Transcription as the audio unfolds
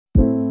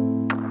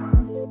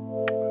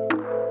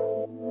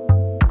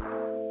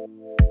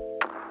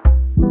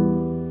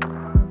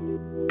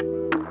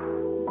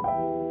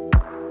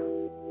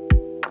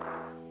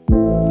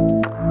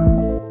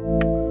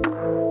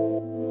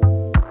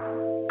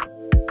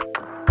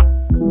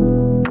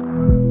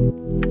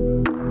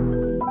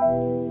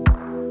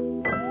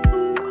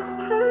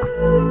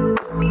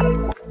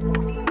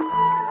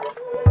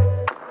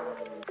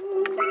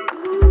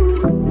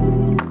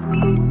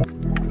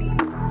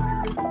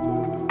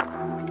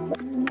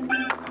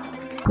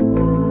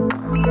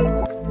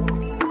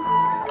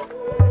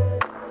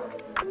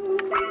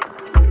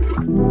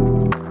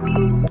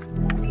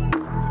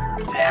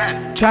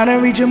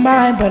Tryna read your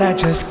mind, but I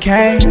just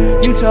can't.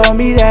 You told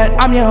me that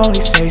I'm your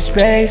only safe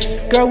space.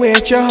 Girl,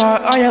 with your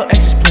heart, all your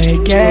exes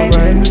play games.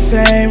 We're in the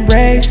same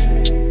race,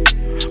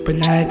 but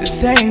not at the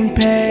same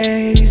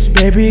pace.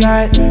 Baby,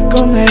 not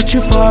gon' let you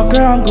fall,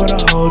 girl, I'm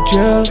gonna hold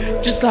you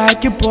just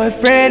like your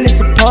boyfriend is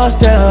supposed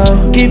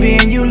to.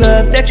 Giving you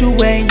love that you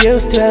ain't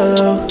used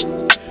to.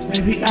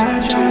 Maybe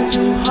I try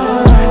too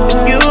hard.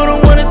 If you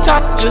don't wanna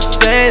talk, just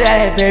say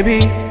that,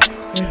 baby.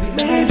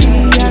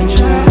 Maybe I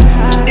try.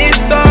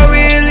 It's all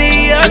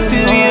really up to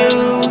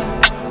you.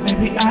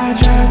 Maybe I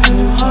try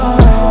too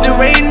hard.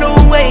 There ain't no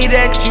way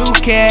that you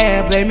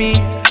can blame me.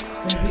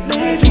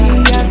 Maybe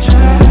I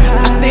try.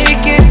 I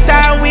think it's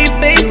time we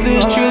face the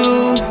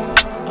truth.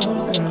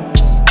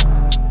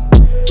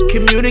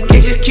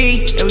 Communication's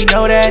key, and we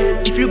know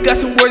that. If you got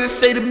some words to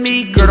say to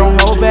me, girl, don't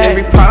hold back.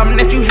 Every problem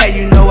that you had,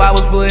 you know I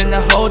was willing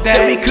to hold that.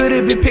 Said we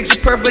could've been picture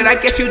perfect, I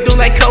guess you do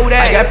like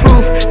Kodak. I got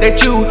proof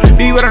that you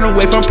be running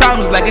away from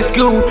problems like in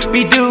school.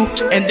 We do,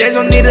 and there's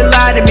no need to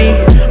lie to me.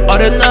 All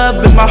the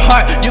love in my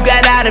heart, you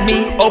got out of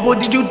me. Oh boy,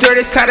 did you dirt,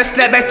 it's time to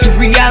snap back to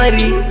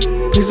reality.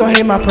 Please don't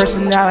hate my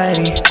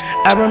personality.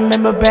 I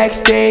remember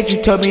backstage,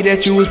 you told me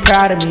that you was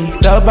proud of me.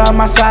 Still by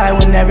my side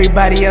when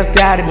everybody else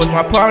doubted me. Was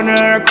my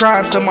partner in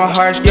crime, still my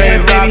heart straight.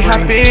 Yeah, baby,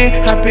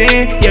 hop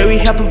in, yeah, we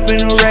hop up in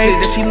the race. She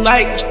said that she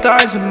liked the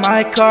stars in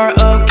my car,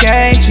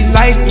 okay. She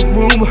likes the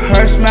room with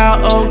her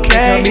smile,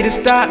 okay. Tell me to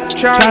stop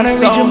trying to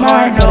read your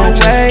mind, but I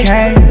just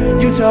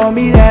can't. You told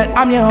me that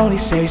I'm your only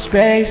safe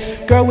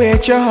space. Girl,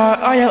 with your heart,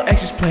 all your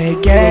exes play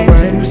games.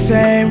 We're in the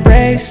same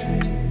race,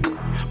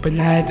 but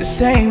not at the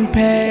same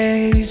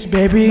pace.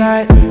 Baby,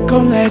 not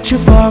gon' let you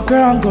fall,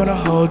 girl, I'm gonna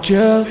hold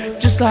you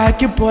just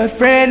like your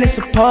boyfriend is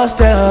supposed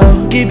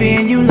to.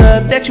 Giving you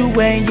love that you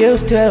ain't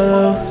used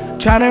to.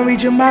 Tryna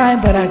read your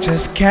mind, but I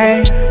just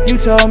can't. You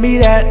told me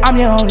that I'm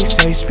your only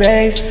safe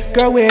space.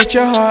 Girl, with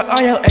your heart,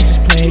 all your exes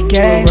play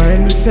games. We're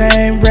in the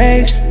same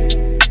race,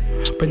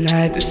 but not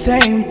at the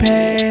same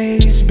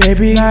pace.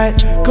 Baby,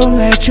 not gon'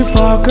 let you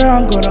fall, girl,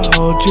 I'm gonna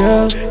hold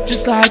you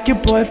just like your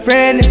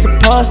boyfriend is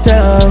supposed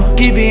to.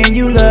 Giving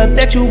you love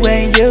that you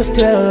ain't used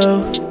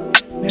to.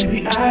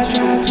 Maybe I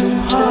try too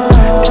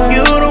hard. If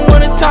you don't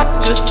wanna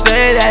talk, just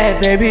say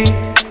that, baby.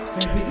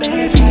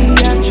 Maybe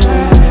I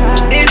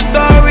try. It's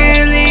all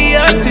really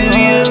up to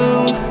you.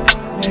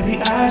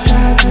 Maybe I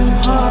try too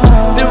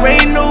hard. There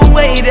ain't no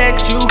way that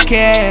you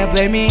can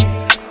blame me.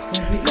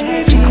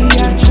 Maybe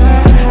I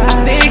try.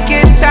 I think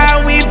it's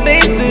time we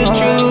face the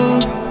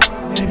truth.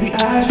 Maybe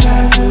I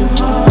try too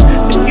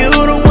hard. If you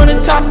don't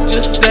wanna talk,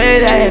 just say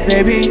that,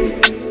 baby.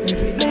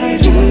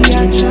 Maybe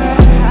I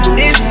try.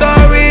 It's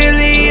alright.